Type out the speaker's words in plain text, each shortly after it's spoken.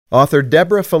Author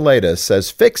Deborah Fileta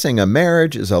says fixing a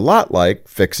marriage is a lot like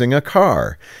fixing a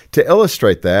car. To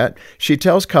illustrate that, she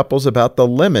tells couples about the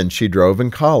lemon she drove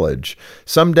in college.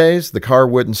 Some days, the car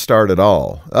wouldn't start at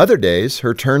all. Other days,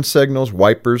 her turn signals,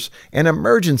 wipers, and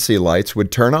emergency lights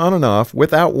would turn on and off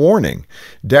without warning.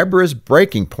 Deborah's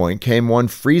breaking point came one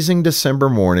freezing December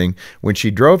morning when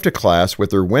she drove to class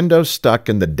with her window stuck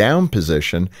in the down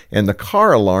position and the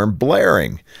car alarm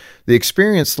blaring. The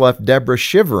experience left Deborah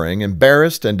shivering,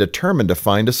 embarrassed, and determined to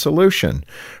find a solution.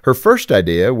 Her first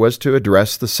idea was to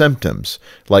address the symptoms,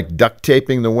 like duct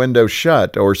taping the window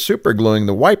shut or supergluing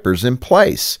the wipers in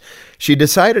place. She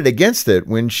decided against it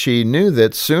when she knew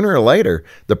that sooner or later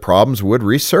the problems would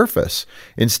resurface.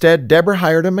 Instead, Deborah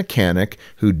hired a mechanic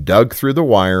who dug through the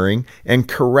wiring and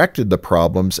corrected the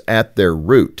problems at their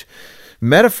root.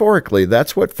 Metaphorically,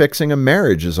 that's what fixing a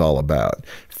marriage is all about.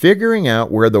 Figuring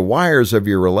out where the wires of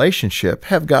your relationship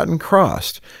have gotten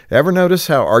crossed. Ever notice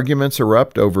how arguments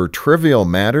erupt over trivial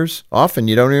matters? Often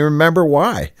you don't even remember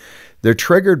why. They're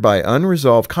triggered by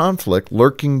unresolved conflict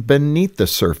lurking beneath the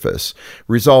surface.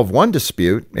 Resolve one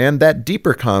dispute, and that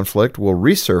deeper conflict will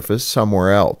resurface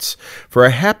somewhere else. For a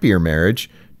happier marriage,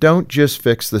 don't just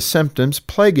fix the symptoms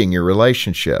plaguing your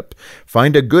relationship.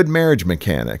 Find a good marriage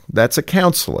mechanic, that's a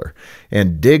counselor,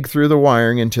 and dig through the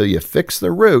wiring until you fix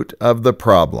the root of the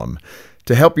problem.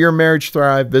 To help your marriage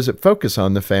thrive, visit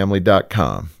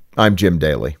FocusOnTheFamily.com. I'm Jim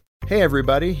Daly. Hey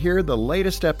everybody, here's the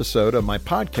latest episode of my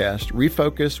podcast,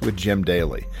 Refocus with Jim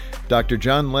Daly. Dr.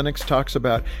 John Lennox talks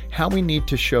about how we need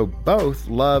to show both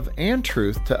love and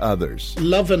truth to others.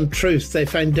 Love and truth they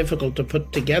find difficult to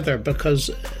put together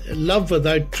because love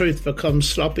without truth becomes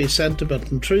sloppy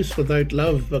sentiment and truth without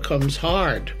love becomes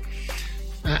hard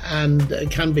and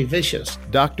can be vicious.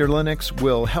 Dr. Lennox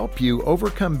will help you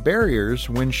overcome barriers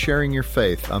when sharing your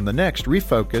faith on the next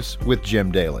Refocus with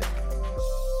Jim Daly.